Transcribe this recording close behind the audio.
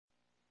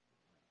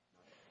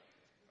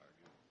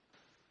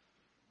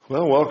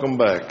Well, welcome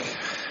back.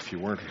 If you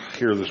weren't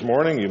here this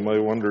morning, you may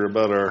wonder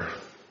about our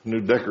new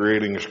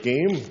decorating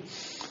scheme.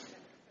 It's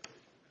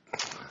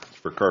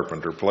for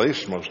Carpenter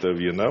Place, most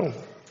of you know.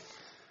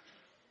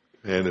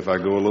 And if I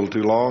go a little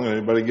too long and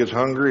anybody gets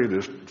hungry,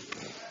 just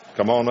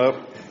come on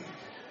up.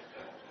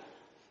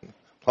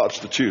 Lots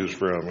to choose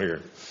from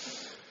here.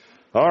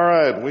 All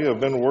right, we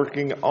have been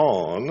working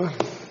on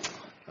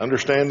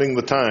understanding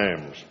the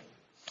times.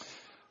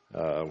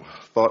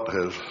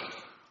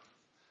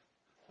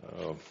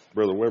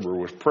 Brother Weber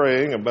was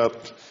praying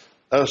about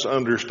us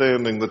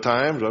understanding the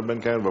times. I've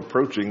been kind of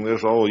approaching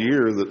this all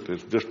year that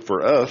it's just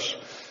for us.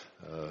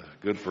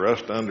 Good for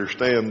us to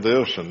understand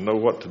this and know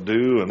what to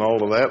do and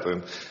all of that.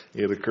 And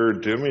it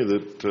occurred to me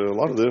that a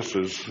lot of this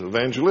is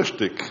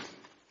evangelistic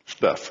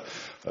stuff.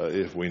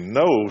 If we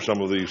know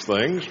some of these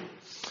things,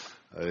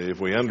 if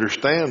we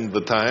understand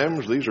the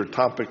times, these are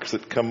topics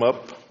that come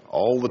up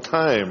all the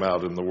time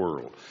out in the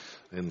world.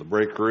 In the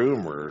break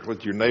room or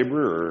with your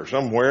neighbor or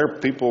somewhere,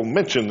 people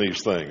mention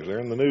these things. They're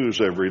in the news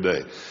every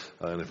day.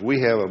 And if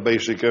we have a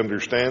basic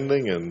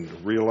understanding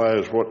and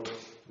realize what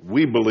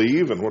we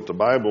believe and what the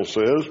Bible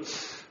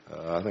says,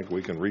 I think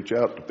we can reach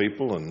out to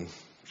people and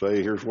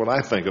say, here's what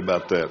I think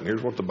about that, and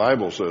here's what the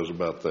Bible says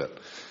about that.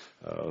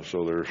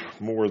 So there's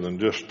more than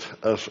just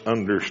us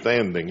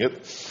understanding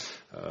it.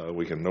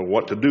 We can know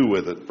what to do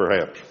with it,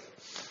 perhaps.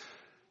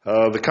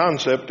 The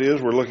concept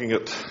is we're looking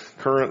at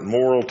current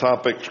moral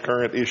topics,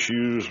 current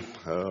issues,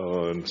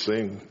 and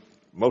seeing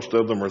most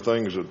of them are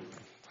things that,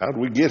 how did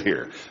we get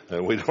here?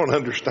 We don't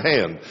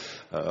understand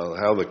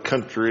how the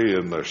country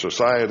and the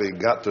society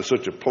got to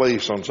such a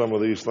place on some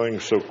of these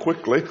things so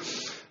quickly.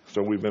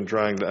 So we've been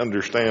trying to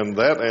understand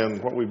that,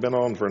 and what we've been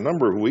on for a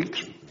number of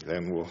weeks,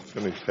 and we'll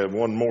have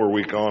one more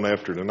week on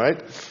after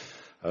tonight,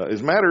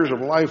 is matters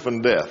of life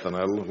and death. And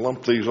I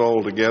lumped these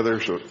all together,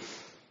 so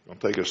it'll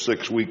take us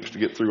 6 weeks to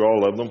get through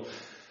all of them.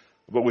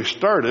 But we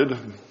started,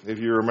 if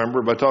you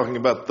remember, by talking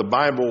about the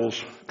Bible's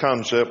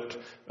concept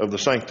of the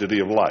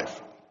sanctity of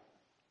life.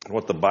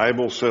 What the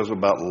Bible says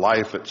about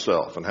life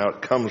itself and how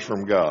it comes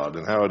from God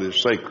and how it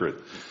is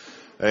sacred.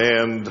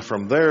 And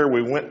from there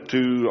we went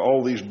to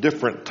all these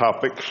different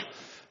topics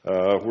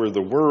where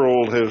the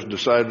world has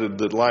decided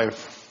that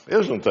life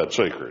isn't that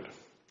sacred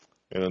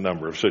in a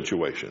number of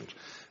situations.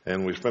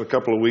 And we spent a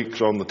couple of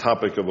weeks on the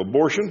topic of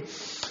abortion.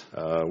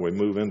 We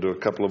move into a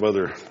couple of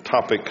other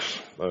topics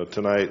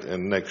tonight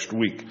and next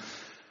week.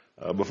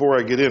 Before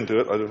I get into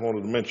it, I just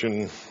wanted to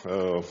mention,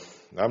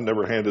 I've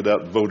never handed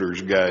out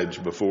voters' guides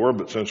before,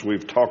 but since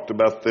we've talked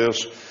about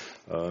this,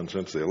 and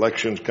since the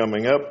election's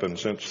coming up, and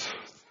since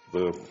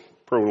the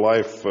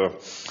pro-life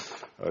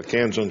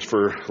Kansans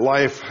for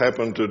Life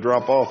happened to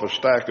drop off a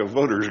stack of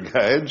voters'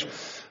 guides,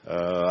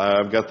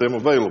 I've got them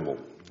available.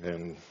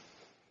 And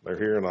they're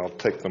here, and I'll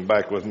take them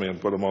back with me and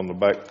put them on the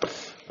back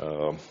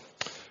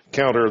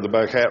counter, the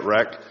back hat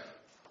rack.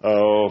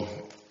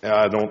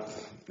 I don't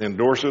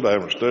endorse it. I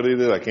haven't studied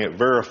it. I can't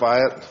verify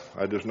it.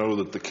 I just know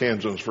that the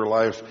Kansans for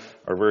Life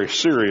are very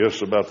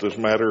serious about this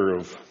matter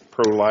of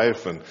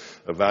pro-life and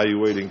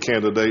evaluating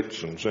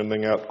candidates and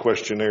sending out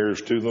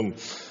questionnaires to them.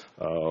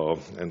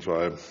 And so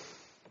I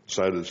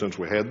decided since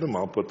we had them,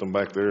 I'll put them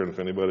back there, and if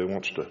anybody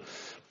wants to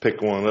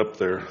pick one up,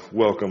 they're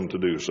welcome to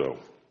do so.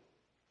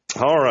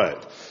 All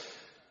right.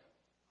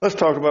 Let's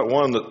talk about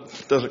one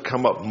that doesn't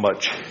come up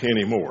much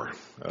anymore,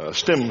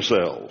 stem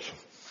cells.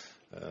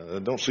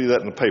 Don't see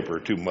that in the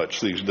paper too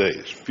much these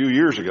days. A few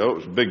years ago, it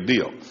was a big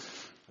deal.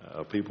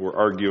 People were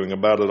arguing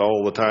about it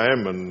all the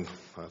time, and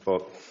I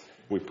thought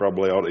we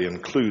probably ought to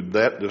include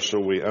that just so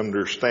we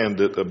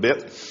understand it a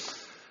bit.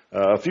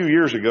 A few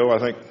years ago, I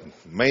think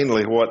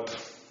mainly what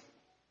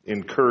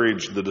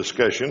encouraged the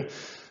discussion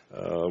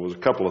was a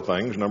couple of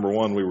things. Number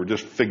one, we were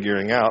just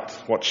figuring out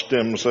what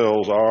stem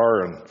cells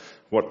are and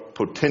what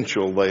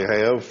potential they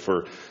have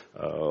for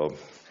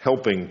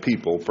helping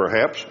people,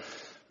 perhaps.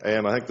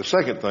 And I think the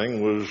second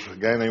thing was a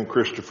guy named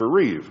Christopher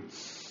Reeve,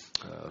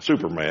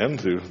 Superman,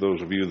 to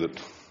those of you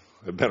that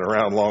have been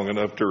around long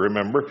enough to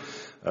remember.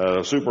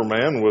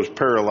 Superman was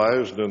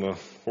paralyzed in a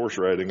horse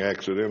riding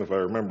accident, if I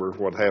remember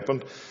what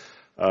happened.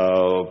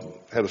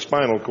 Had a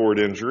spinal cord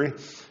injury,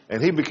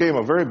 and he became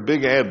a very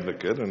big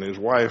advocate, and his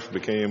wife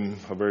became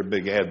a very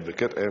big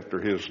advocate after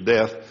his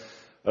death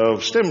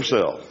of stem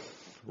cell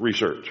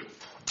research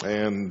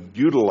and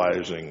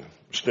utilizing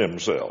stem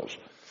cells.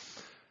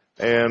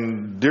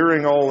 And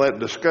during all that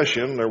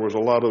discussion, there was a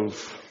lot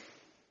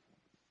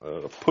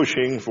of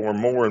pushing for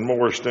more and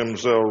more stem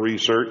cell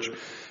research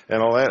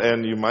and all that.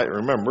 And you might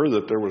remember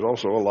that there was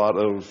also a lot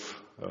of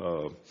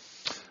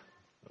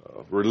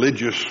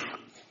religious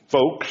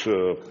folks,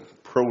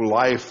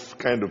 pro-life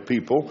kind of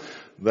people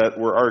that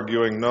were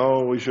arguing,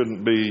 no, we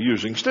shouldn't be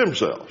using stem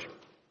cells.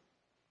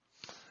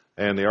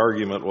 And the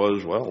argument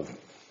was, well,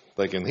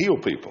 they can heal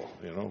people.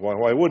 You know,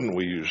 why wouldn't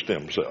we use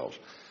stem cells?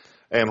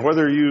 And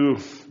whether you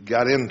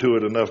got into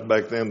it enough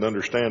back then to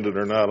understand it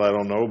or not, I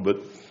don't know,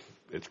 but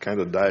it's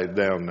kind of died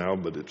down now,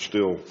 but it's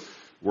still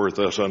worth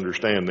us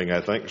understanding, I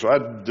think. So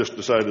I just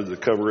decided to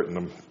cover it in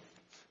the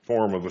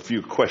form of a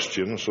few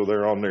questions, so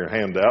they're on their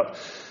handout.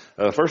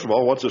 First of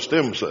all, what's a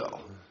stem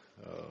cell?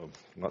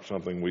 Not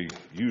something we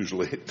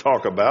usually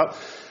talk about.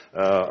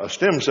 A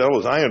stem cell,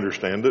 as I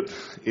understand it,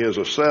 is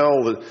a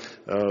cell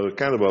that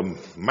kind of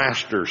a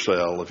master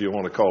cell, if you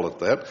want to call it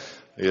that.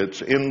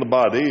 It's in the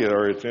body,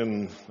 or it's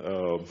in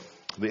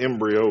the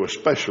embryo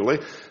especially.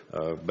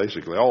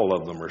 Basically all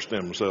of them are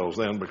stem cells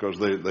then, because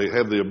they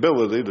have the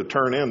ability to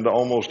turn into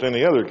almost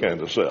any other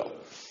kind of cell.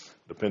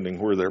 Depending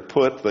where they're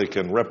put, they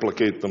can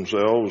replicate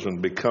themselves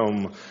and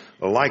become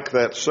like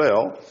that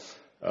cell.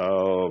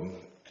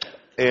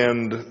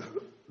 And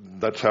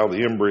that's how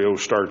the embryo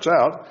starts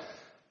out.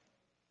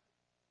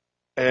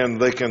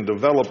 And they can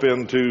develop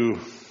into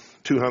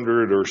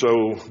 200 or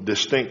so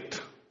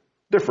distinct,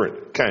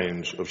 different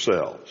kinds of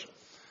cells.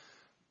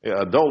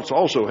 Adults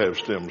also have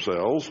stem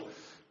cells,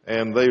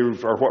 and they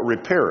are what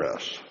repair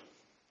us.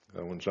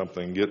 When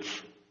something gets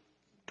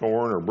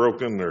torn or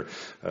broken or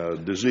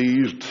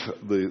diseased,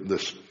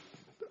 the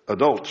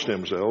adult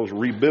stem cells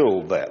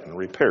rebuild that and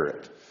repair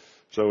it.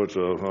 So it's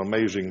an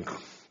amazing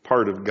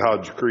part of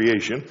God's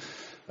creation.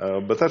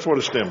 But that's what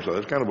a stem cell is.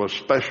 It's kind of a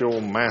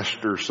special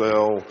master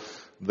cell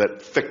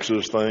that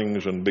fixes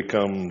things and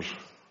becomes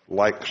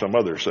like some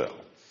other cell.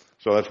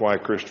 So that's why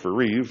Christopher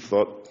Reeve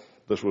thought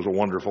this was a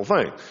wonderful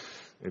thing.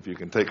 If you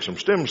can take some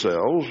stem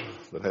cells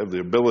that have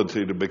the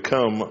ability to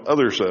become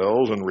other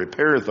cells and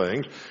repair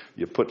things,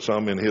 you put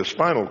some in his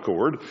spinal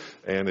cord,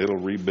 and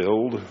it'll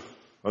rebuild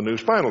a new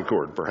spinal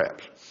cord,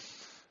 perhaps.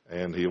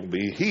 And he'll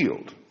be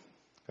healed.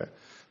 Okay?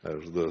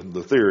 That's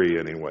the theory,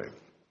 anyway.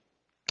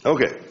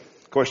 Okay,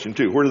 question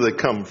 2. Where do they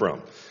come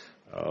from?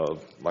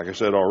 Like I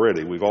said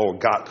already, we've all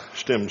got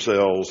stem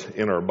cells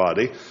in our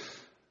body.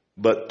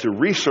 But to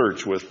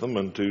research with them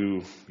and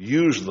to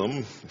use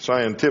them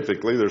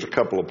scientifically, there's a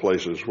couple of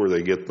places where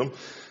they get them.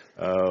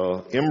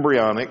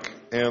 Embryonic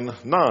and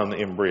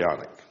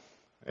non-embryonic.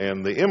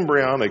 And the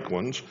embryonic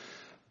ones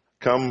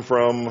come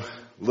from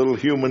little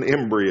human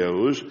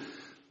embryos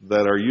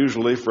that are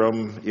usually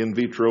from in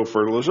vitro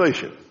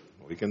fertilization.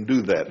 We can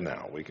do that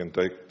now. We can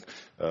take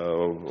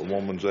a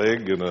woman's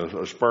egg and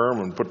a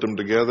sperm and put them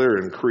together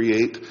and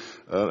create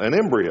an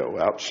embryo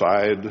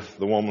outside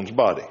the woman's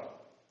body.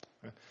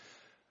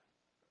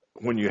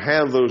 When you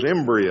have those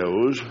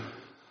embryos,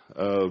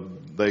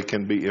 they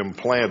can be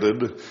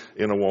implanted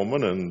in a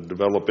woman and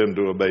develop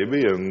into a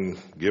baby and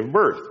give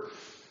birth.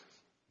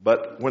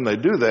 But when they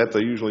do that,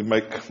 they usually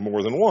make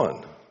more than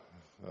one.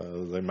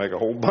 They make a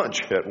whole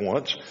bunch at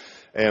once.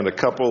 And a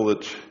couple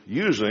that's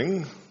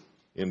using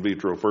in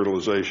vitro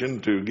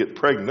fertilization to get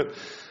pregnant,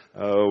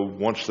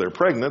 once they're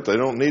pregnant, they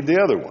don't need the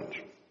other ones.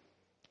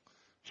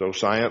 So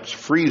science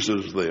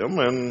freezes them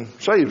and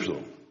saves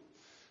them.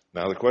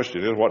 Now the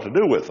question is what to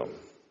do with them,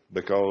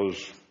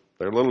 because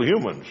they're little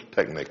humans,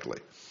 technically.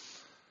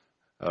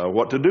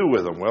 What to do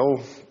with them?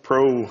 Well,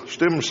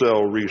 pro-stem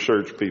cell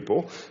research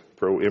people,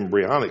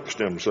 pro-embryonic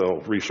stem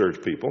cell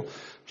research people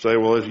say,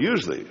 well, let's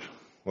use these.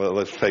 Well,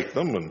 let's take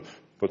them and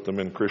put them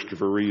in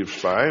Christopher Reeve's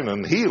spine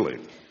and heal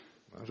him.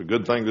 That's a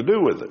good thing to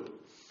do with it.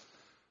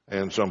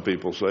 And some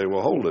people say,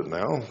 well, hold it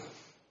now.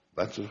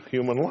 That's a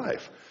human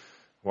life.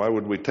 Why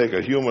would we take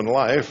a human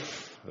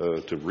life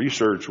to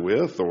research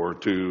with or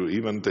to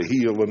even to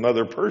heal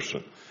another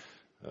person?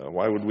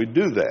 Why would we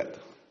do that?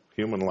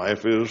 Human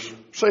life is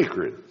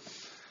sacred.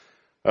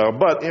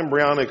 But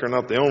embryonic are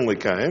not the only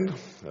kind.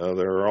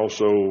 There are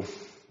also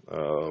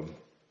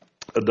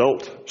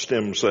adult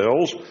stem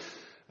cells,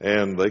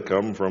 and they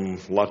come from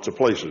lots of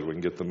places. We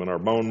can get them in our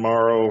bone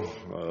marrow.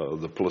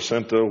 The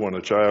placenta, when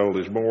a child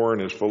is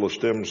born, is full of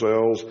stem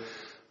cells.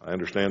 I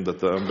understand that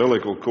the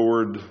umbilical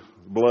cord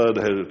blood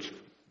has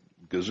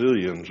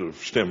gazillions of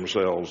stem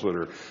cells that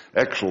are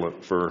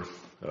excellent for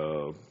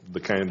the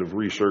kind of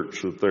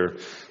research that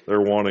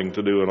they're wanting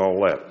to do and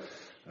all that.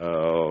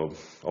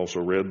 Also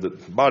read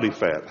that body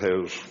fat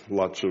has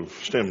lots of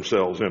stem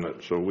cells in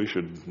it, so we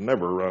should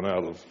never run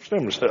out of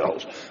stem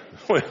cells.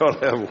 We ought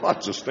to have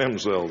lots of stem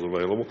cells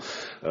available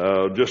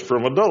just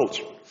from adults.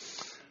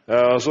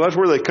 So that's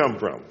where they come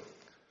from.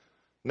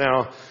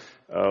 Now,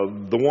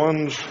 the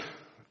ones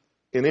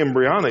in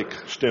embryonic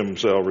stem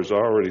cell results,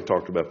 I already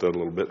talked about that a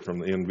little bit from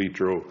the in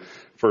vitro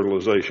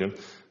fertilization.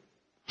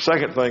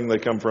 Second thing they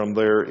come from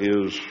there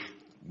is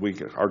we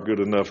are good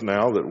enough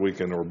now that we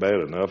can, or bad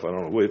enough, I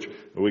don't know which,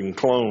 we can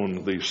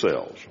clone these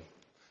cells.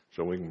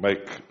 So we can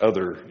make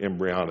other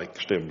embryonic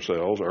stem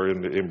cells or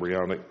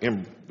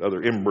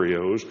other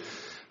embryos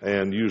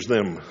and use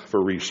them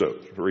for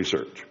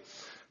research.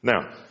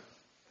 Now,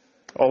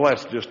 all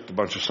that's just a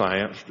bunch of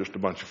science, just a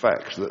bunch of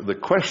facts. The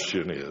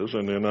question is,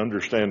 and in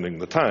understanding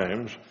the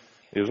times,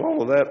 is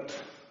all of that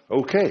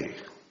okay?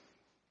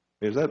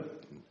 Is that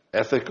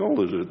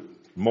ethical? Is it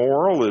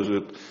moral? Is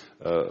it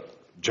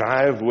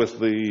jive with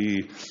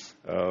the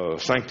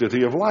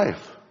sanctity of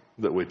life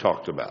that we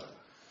talked about?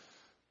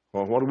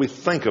 Well, what do we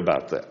think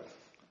about that?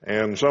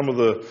 And some of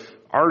the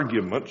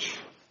arguments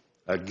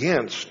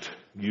against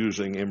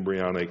using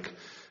embryonic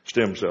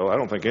stem cells, I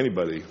don't think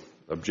anybody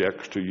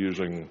objects to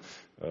using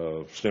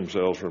stem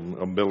cells from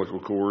umbilical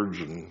cords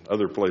and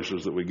other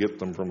places that we get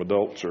them from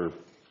adults or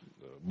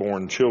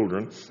born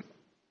children.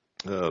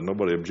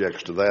 Nobody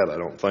objects to that, I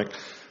don't think.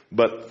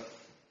 But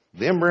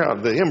the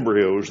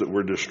embryos that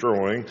we're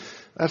destroying,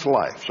 that's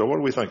life. So what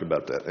do we think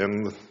about that?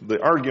 And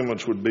the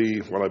arguments would be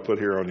what I put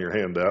here on your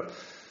handout.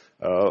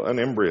 An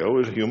embryo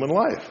is human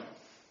life.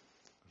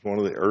 It's one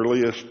of the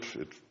earliest,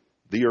 it's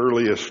the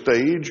earliest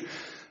stage,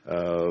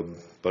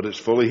 but it's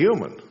fully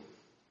human.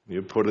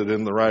 You put it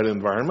in the right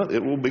environment,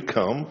 it will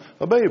become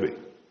a baby.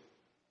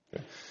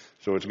 Okay?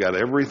 So it's got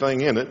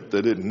everything in it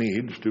that it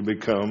needs to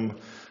become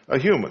a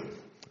human,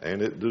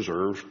 and it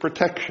deserves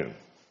protection,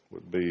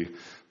 would be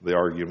the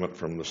argument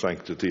from the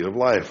sanctity of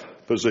life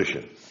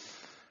position.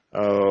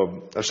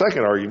 A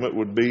second argument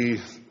would be,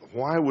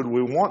 why would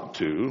we want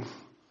to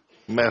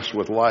mess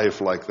with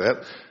life like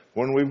that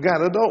when we've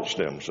got adult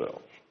stem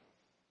cells?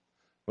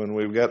 When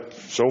we've got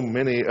so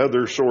many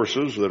other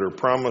sources that are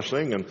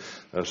promising, and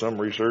some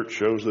research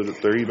shows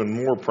that they're even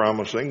more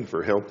promising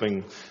for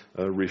helping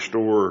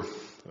restore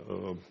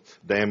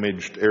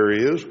damaged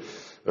areas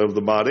of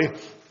the body.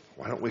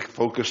 Why don't we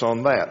focus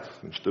on that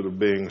instead of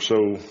being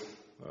so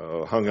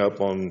hung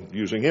up on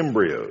using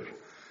embryos?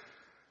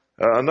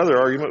 Another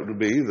argument would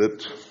be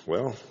that,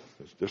 well,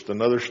 it's just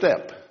another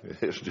step.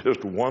 It's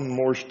just one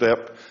more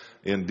step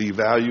in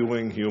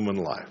devaluing human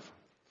life.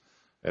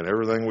 And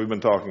everything we've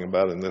been talking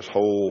about in this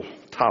whole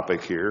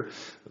topic here,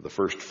 the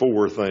first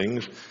four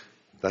things,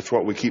 that's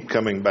what we keep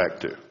coming back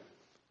to.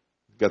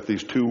 We've got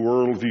these two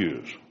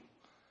worldviews.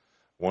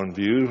 One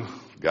view,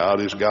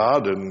 God is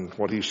God and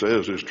what he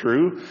says is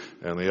true,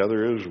 and the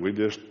other is we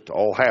just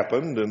all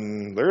happened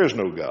and there is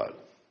no God.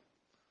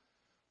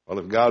 Well,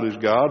 if God is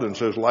God and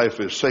says life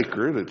is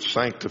sacred, it's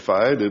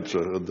sanctified, it's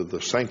the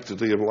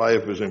sanctity of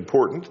life is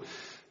important,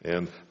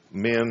 and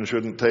men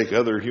shouldn't take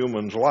other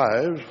humans'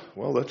 lives,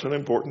 well, that's an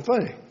important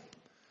thing.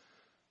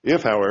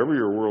 If, however,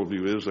 your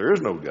worldview is there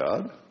is no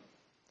God,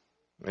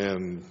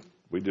 and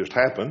we just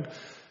happened,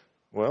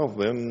 well,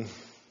 then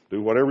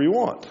do whatever you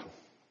want,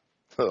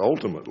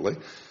 ultimately.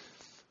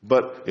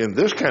 But in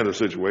this kind of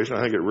situation,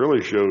 I think it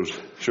really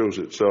shows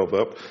itself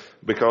up,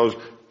 because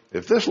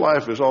if this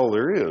life is all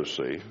there is,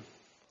 see,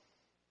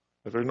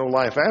 if there's no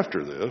life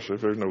after this,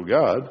 if there's no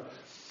God,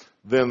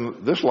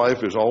 then this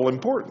life is all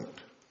important.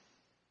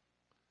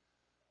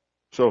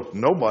 So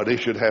nobody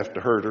should have to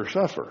hurt or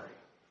suffer.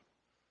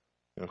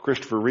 You know,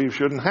 Christopher Reeve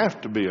shouldn't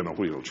have to be in a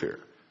wheelchair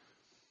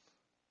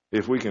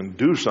if we can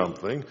do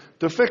something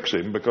to fix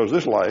him, because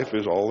this life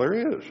is all there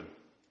is.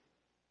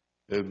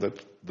 And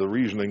that's the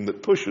reasoning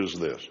that pushes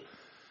this,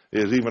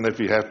 is even if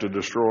you have to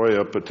destroy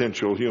a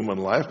potential human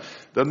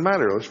life, doesn't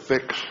matter, let's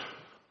fix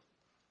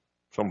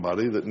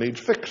somebody that needs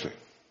fixing.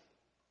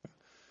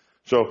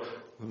 So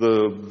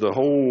the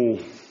whole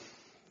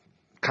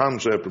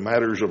concept of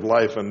matters of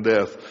life and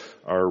death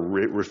are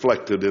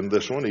reflected in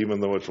this one, even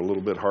though it's a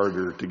little bit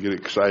harder to get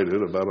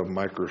excited about a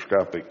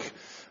microscopic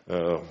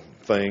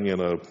thing in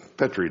a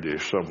Petri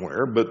dish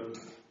somewhere, but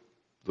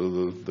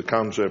the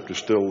concept is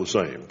still the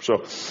same.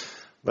 So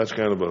that's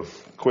kind of a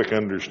quick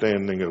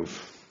understanding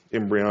of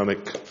embryonic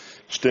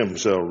stem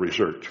cell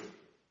research.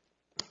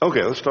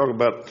 Okay, let's talk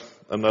about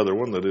another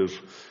one that is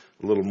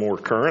a little more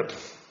current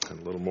and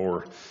a little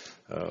more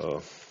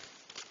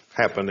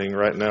happening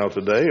right now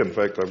today. In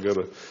fact, I've got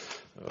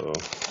a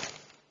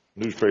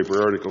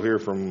newspaper article here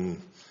from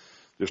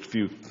just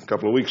a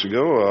couple of weeks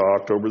ago,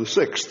 October the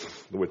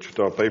 6th, the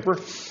Wichita paper.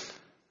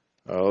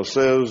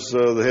 Says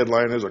the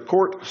headline is, "A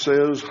court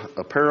says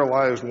a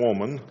paralyzed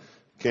woman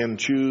can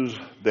choose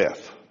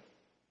death."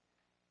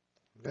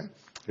 Okay?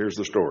 Here's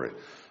the story.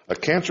 A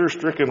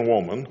cancer-stricken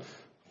woman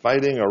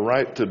fighting a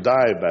right to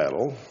die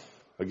battle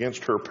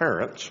against her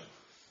parents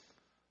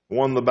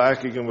won the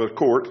backing of a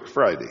court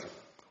Friday,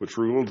 which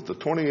ruled that the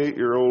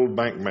 28-year-old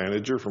bank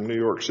manager from New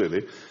York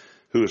City,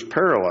 who is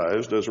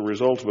paralyzed as a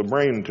result of a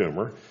brain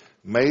tumor,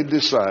 may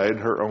decide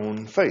her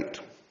own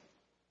fate.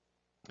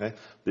 Okay?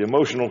 The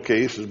emotional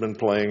case has been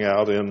playing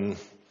out in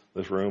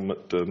this room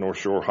at North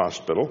Shore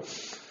Hospital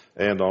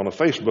and on a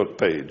Facebook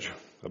page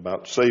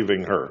about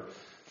saving her.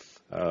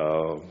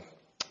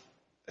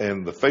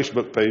 And the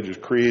Facebook page is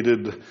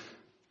created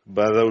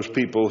by those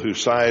people who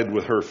side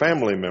with her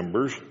family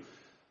members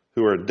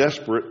who are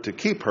desperate to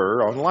keep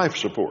her on life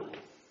support.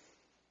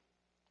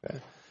 Okay?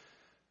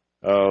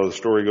 The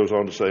story goes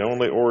on to say,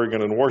 only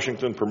Oregon and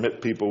Washington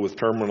permit people with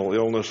terminal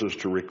illnesses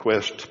to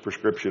request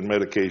prescription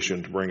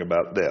medication to bring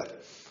about death.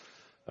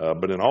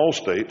 But in all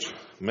states,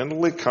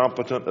 mentally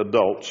competent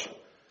adults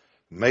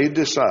may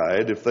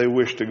decide if they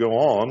wish to go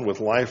on with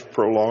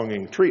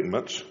life-prolonging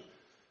treatments,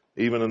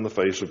 even in the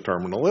face of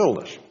terminal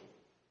illness.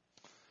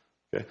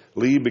 Okay.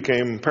 Lee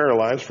became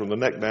paralyzed from the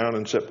neck down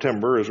in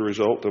September as a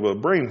result of a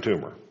brain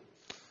tumor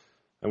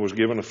and was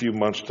given a few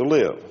months to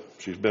live.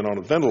 She's been on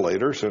a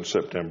ventilator since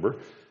September,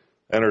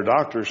 and her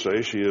doctors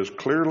say she has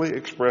clearly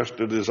expressed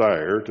a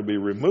desire to be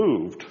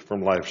removed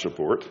from life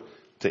support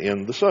to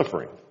end the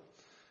suffering.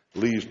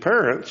 Lee's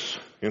parents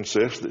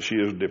insist that she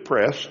is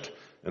depressed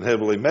and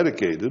heavily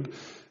medicated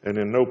and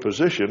in no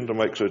position to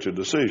make such a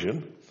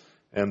decision,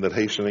 and that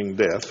hastening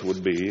death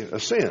would be a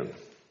sin.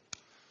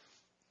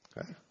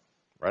 Okay.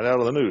 Right out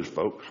of the news,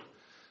 folks.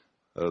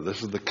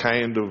 This is the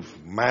kind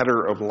of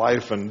matter of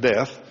life and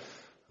death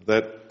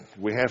that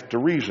we have to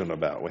reason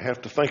about, we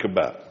have to think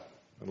about,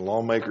 and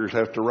lawmakers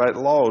have to write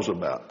laws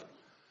about.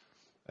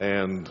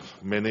 And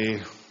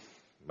many,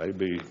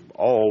 maybe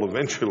all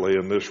eventually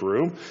in this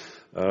room,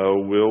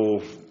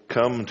 will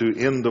come to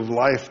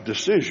end-of-life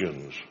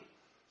decisions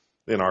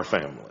in our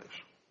families.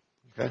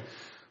 Okay?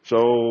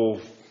 So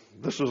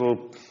this is a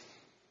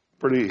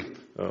pretty,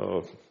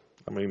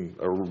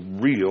 a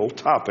real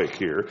topic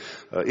here,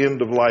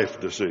 end-of-life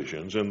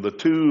decisions. And the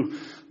two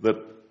that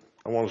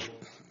I want to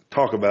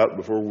talk about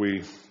before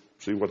we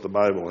see what the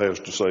Bible has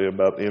to say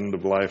about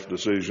end-of-life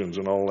decisions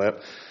and all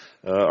that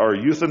are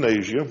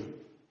euthanasia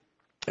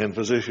and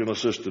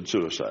physician-assisted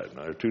suicide.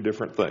 Now, they're two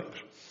different things.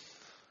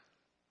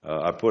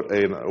 I put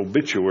an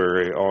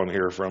obituary on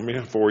here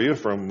for you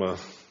from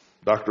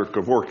Dr.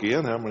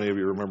 Kevorkian. How many of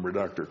you remember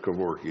Dr.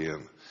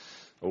 Kevorkian?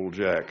 Old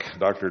Jack,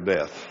 Dr.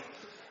 Death.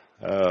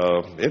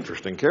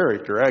 Interesting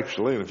character,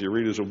 actually, and if you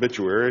read his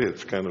obituary,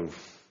 it's kind of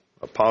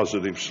a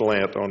positive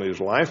slant on his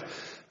life,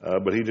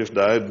 but he just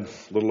died a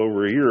little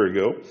over a year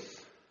ago.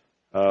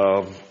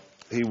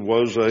 He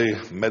was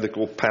a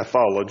medical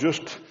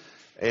pathologist,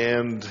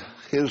 and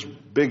his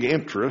big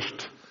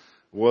interest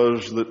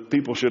was that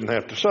people shouldn't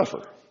have to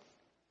suffer,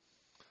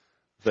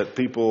 that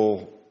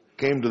people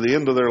came to the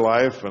end of their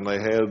life and they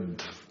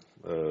had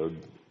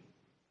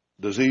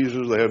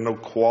diseases, they had no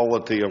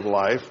quality of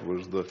life,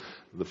 was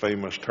the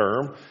famous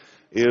term,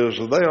 is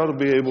they ought to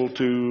be able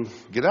to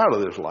get out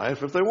of this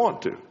life if they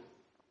want to.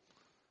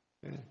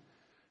 Okay.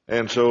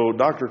 And so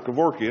Dr.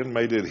 Kevorkian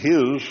made it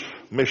his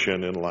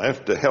mission in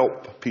life to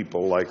help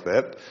people like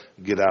that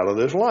get out of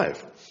this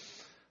life.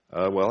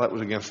 Well, that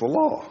was against the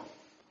law.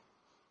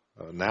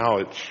 Now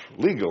it's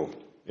legal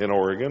in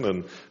Oregon,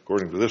 and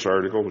according to this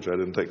article, which I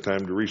didn't take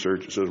time to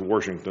research, it says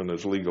Washington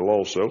is legal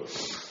also.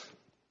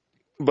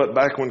 But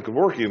back when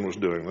Kevorkian was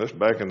doing this,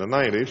 back in the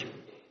 90s,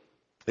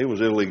 it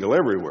was illegal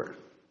everywhere.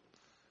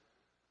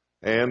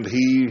 And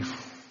he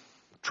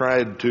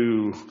tried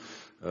to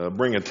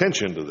bring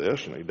attention to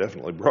this, and he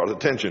definitely brought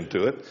attention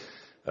to it,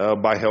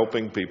 by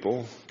helping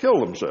people kill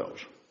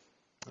themselves.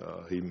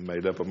 He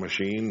made up a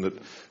machine that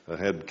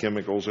had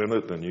chemicals in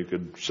it, and you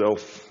could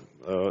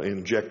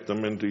inject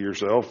them into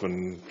yourself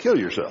and kill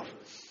yourself.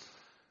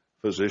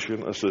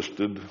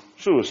 Physician-assisted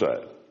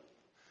suicide.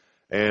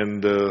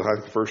 And I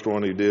think the first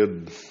one he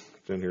did,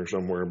 it's in here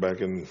somewhere back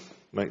in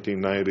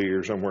 1990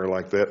 or somewhere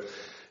like that.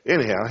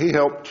 Anyhow, he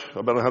helped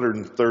about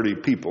 130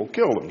 people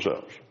kill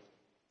themselves.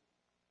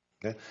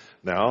 Okay?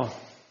 Now,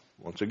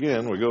 once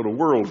again, we go to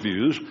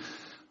worldviews.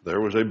 There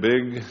was a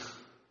big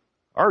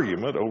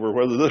argument over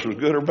whether this was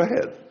good or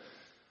bad.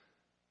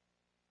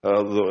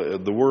 The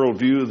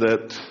worldview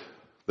that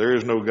there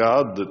is no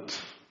God, that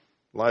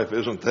life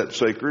isn't that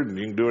sacred and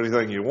you can do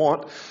anything you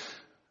want,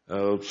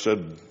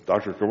 said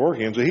Dr.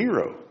 Kevorkian's a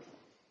hero.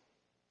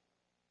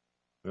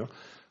 You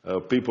know,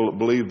 people that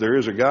believe there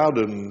is a God,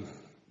 and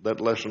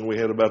that lesson we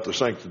had about the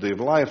sanctity of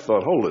life,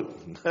 thought, hold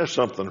it, there's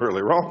something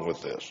really wrong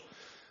with this.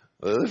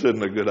 This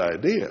isn't a good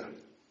idea.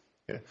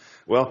 Yeah.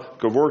 Well,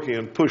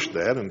 Kevorkian pushed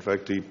that. In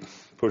fact, he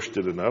pushed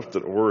it enough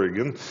that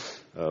Oregon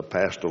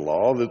passed a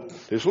law that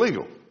is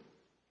legal.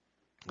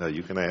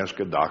 You can ask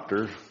a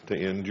doctor to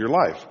end your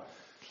life.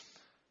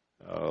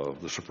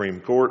 The Supreme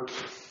Court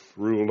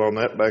ruled on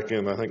that back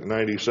in, I think,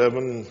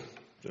 97,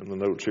 in the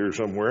notes here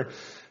somewhere.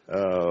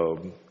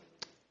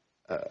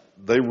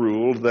 They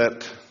ruled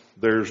that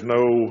there's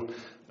no,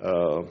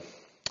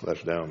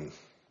 that's down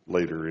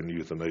later in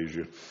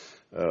euthanasia,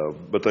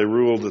 but they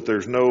ruled that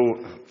there's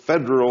no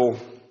federal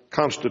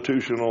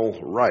constitutional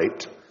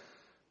right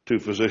to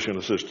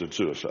physician-assisted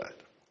suicide.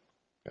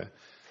 Okay?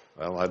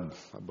 Well,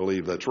 I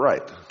believe that's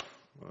right.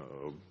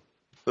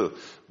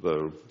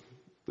 The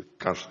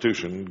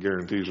Constitution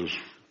guarantees us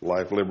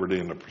life, liberty,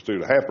 and the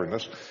pursuit of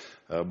happiness,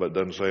 but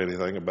doesn't say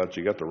anything about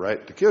you got the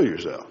right to kill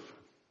yourself.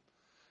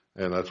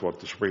 And that's what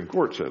the Supreme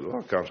Court said.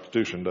 Well, the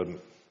Constitution doesn't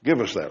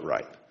give us that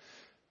right.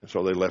 And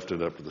so they left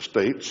it up to the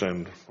states,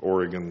 and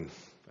Oregon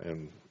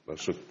and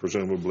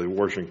presumably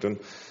Washington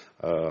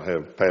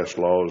have passed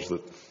laws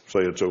that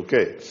say it's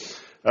okay.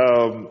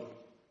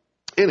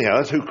 Anyhow,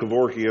 that's who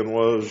Kevorkian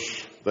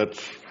was. That's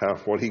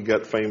what he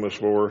got famous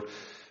for.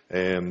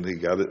 And he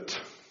got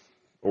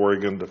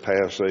Oregon to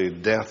pass a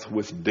Death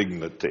with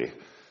Dignity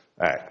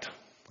Act,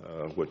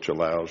 which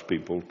allows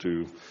people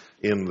to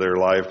end their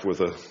life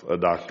with a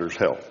doctor's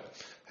help.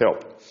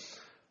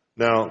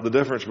 Now, the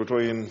difference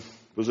between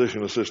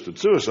physician-assisted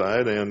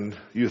suicide and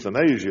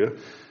euthanasia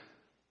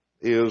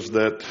is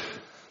that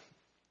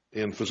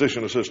in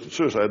physician-assisted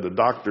suicide, the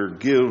doctor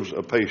gives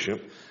a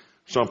patient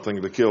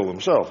something to kill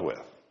themselves with.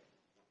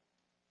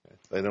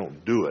 They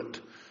don't do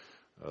it.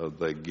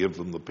 They give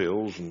them the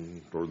pills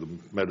or the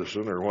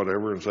medicine or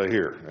whatever and say,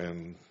 here,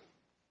 and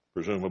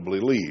presumably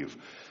leave.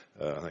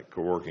 I think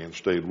Kevorkian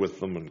stayed with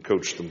them and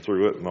coached them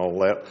through it and all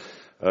that.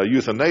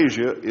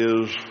 Euthanasia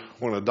is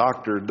when a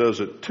doctor does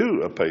it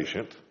to a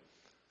patient,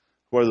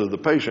 whether the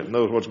patient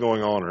knows what's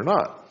going on or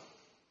not.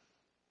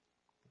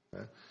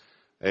 Okay?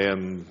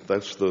 And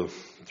that's the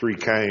three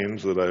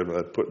kinds that I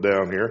put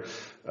down here.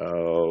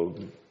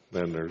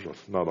 And there's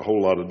not a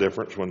whole lot of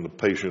difference when the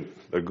patient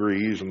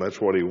agrees and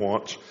that's what he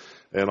wants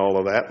and all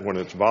of that. When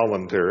it's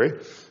voluntary,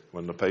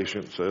 when the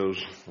patient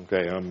says,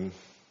 okay,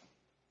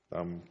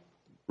 I'm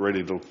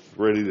ready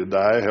to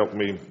die, help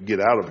me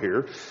get out of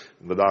here,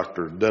 and the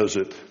doctor does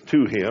it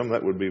to him,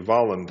 that would be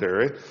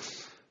voluntary.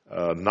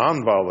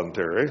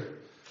 Non-voluntary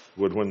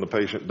would when the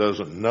patient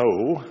doesn't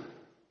know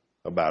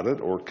about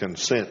it or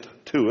consent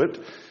to it,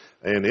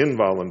 and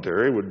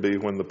involuntary would be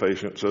when the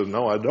patient says,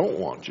 no, I don't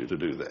want you to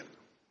do that.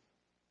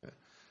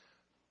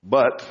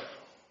 But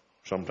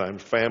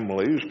sometimes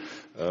families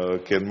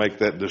can make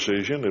that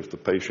decision if the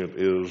patient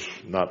is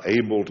not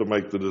able to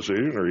make the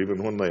decision, or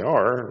even when they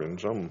are in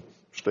some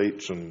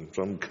states and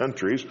some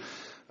countries.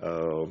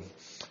 And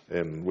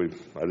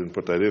I didn't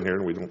put that in here,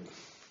 and we don't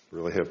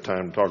really have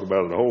time to talk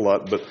about it a whole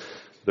lot, but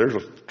there's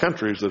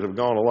countries that have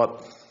gone a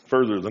lot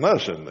further than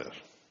us in this.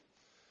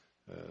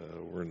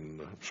 We're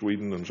in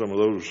Sweden and some of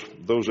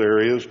those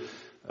areas.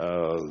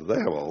 They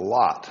have a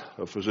lot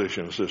of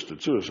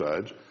physician-assisted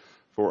suicides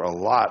for a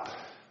lot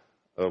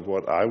of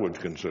what I would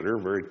consider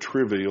very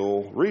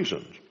trivial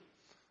reasons.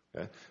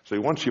 Okay? See,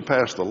 once you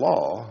pass the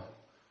law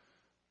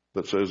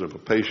that says if a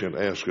patient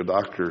asks a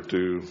doctor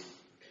to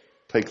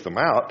take them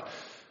out,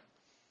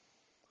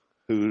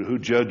 who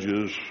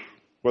judges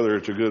whether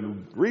it's a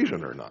good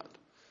reason or not?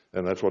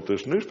 And that's what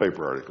this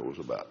newspaper article was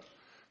about.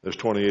 This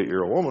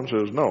 28-year-old woman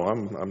says, no,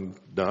 I'm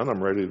done.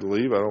 I'm ready to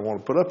leave. I don't want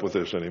to put up with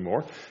this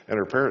anymore. And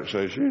her parents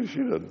say,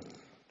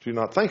 she's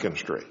not thinking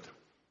straight.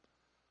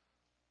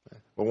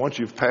 But once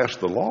you've passed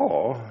the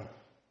law,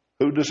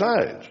 who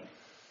decides?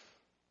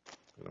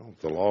 If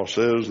the law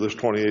says this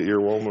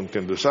 28-year-old woman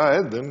can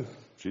decide, then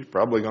she's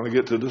probably going to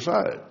get to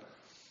decide.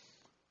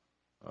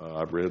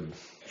 I've read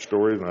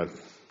stories, and I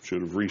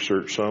should have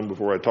researched some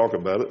before I talk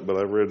about it, but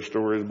I've read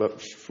stories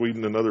about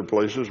Sweden and other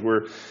places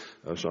where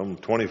some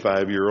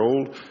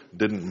 25-year-old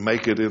didn't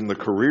make it in the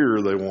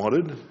career they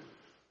wanted.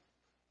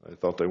 They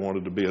thought they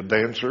wanted to be a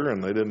dancer,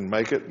 and they didn't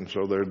make it, and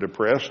so they're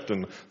depressed,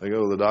 and they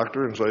go to the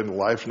doctor and say,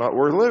 life's not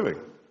worth living.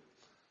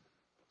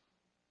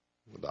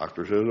 The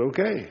doctor says,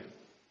 okay.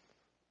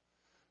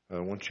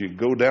 Once you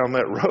go down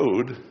that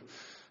road,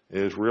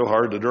 it's real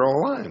hard to draw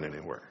a line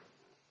anywhere.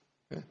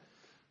 Okay?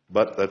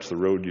 But that's the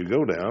road you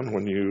go down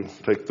when you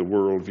take the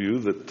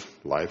worldview that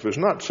life is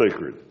not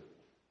sacred.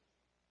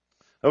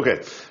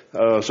 Okay,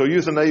 so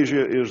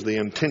euthanasia is the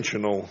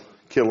intentional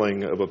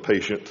killing of a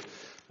patient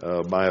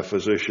by a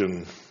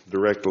physician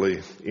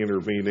directly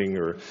intervening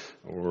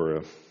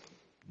or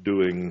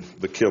doing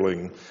the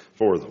killing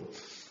for them.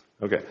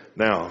 Okay,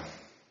 now,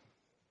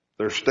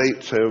 their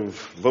states have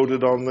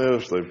voted on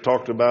this. They've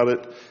talked about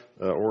it.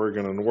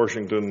 Oregon and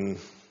Washington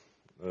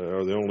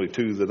are the only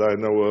two that I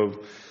know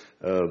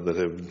of that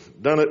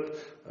have done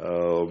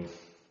it.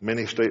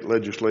 Many state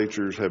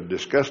legislatures have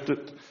discussed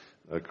it.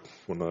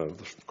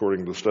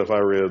 According to the stuff I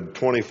read,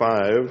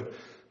 25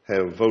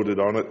 have voted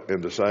on it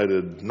and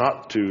decided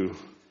not to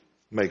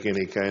make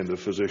any kind of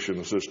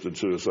physician-assisted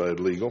suicide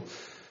legal.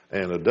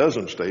 And a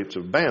dozen states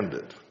have banned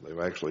it. They've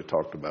actually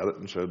talked about it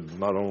and said,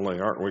 not only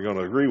aren't we going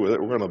to agree with it,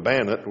 we're going to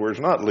ban it where it's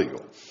not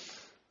legal.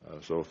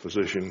 So a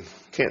physician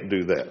can't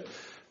do that.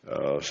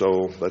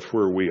 So that's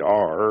where we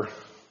are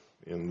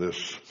in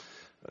this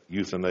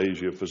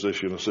euthanasia,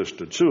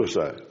 physician-assisted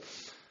suicide.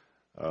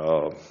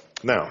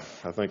 Now,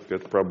 I think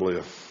that's probably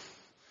a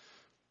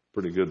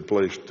pretty good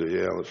place to,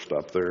 let's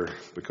stop there,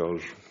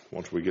 because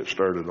once we get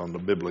started on the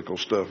biblical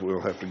stuff,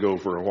 we'll have to go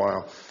for a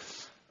while.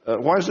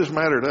 Why does this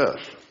matter to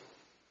us?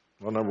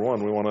 Well, number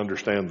one, we want to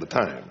understand the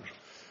times.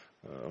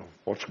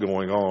 What's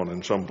going on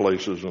in some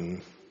places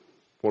and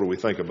what do we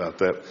think about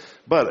that?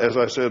 But as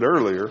I said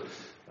earlier,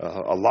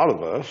 a lot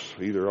of us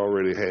either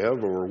already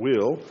have or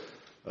will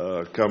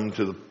come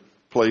to the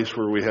place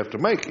where we have to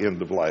make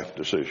end-of-life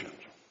decisions.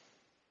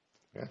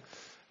 Okay?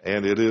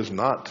 And it is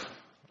not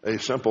a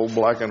simple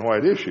black and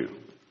white issue.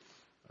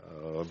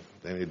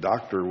 Any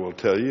doctor will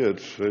tell you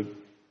it's a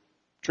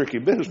tricky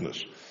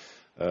business.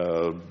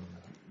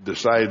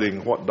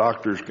 Deciding what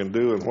doctors can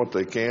do and what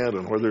they can't,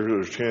 and whether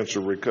there's a chance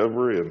of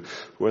recovery, and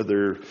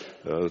whether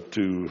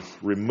to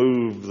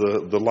remove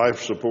the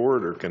life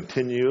support or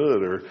continue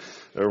it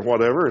or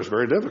whatever is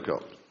very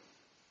difficult.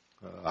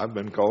 I've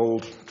been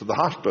called to the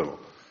hospital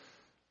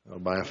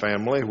by a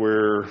family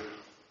where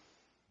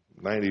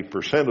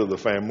 90% of the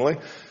family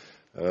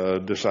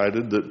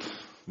decided that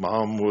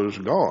mom was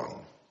gone.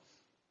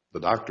 The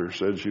doctor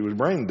said she was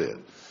brain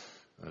dead.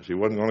 She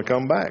wasn't going to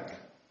come back.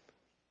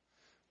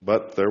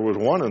 But there was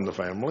one in the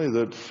family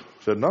that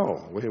said,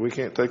 no, we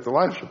can't take the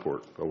life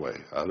support away.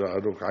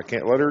 I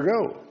can't let her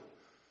go.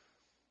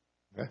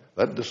 Okay?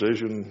 That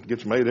decision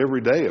gets made every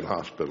day in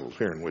hospitals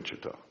here in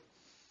Wichita.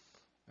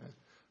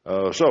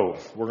 Okay? So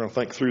we're going to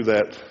think through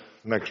that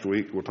next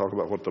week. We'll talk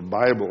about what the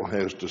Bible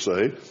has to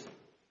say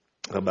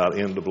about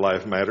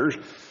end-of-life matters,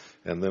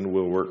 and then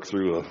we'll work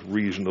through a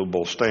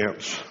reasonable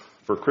stance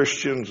for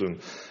Christians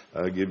and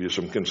give you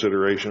some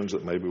considerations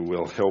that maybe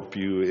will help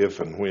you if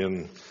and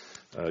when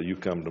you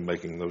come to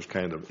making those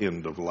kind of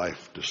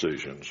end-of-life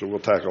decisions. So we'll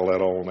tackle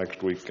that all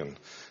next week and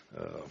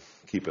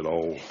keep it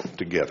all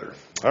together.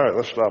 All right,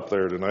 let's stop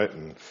there tonight,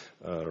 and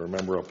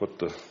remember, I'll put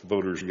the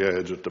voters'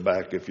 guides at the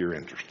back if you're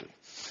interested.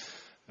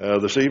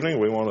 This evening,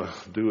 we want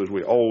to do as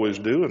we always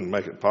do and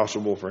make it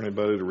possible for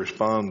anybody to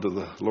respond to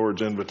the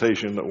Lord's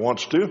invitation that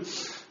wants to.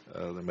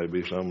 There may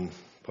be some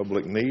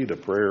public need, a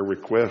prayer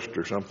request,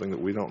 or something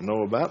that we don't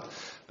know about.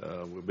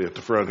 We'll be at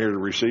the front here to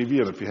receive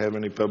you, and if you have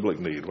any public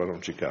need, why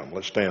don't you come?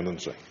 Let's stand and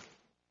sing.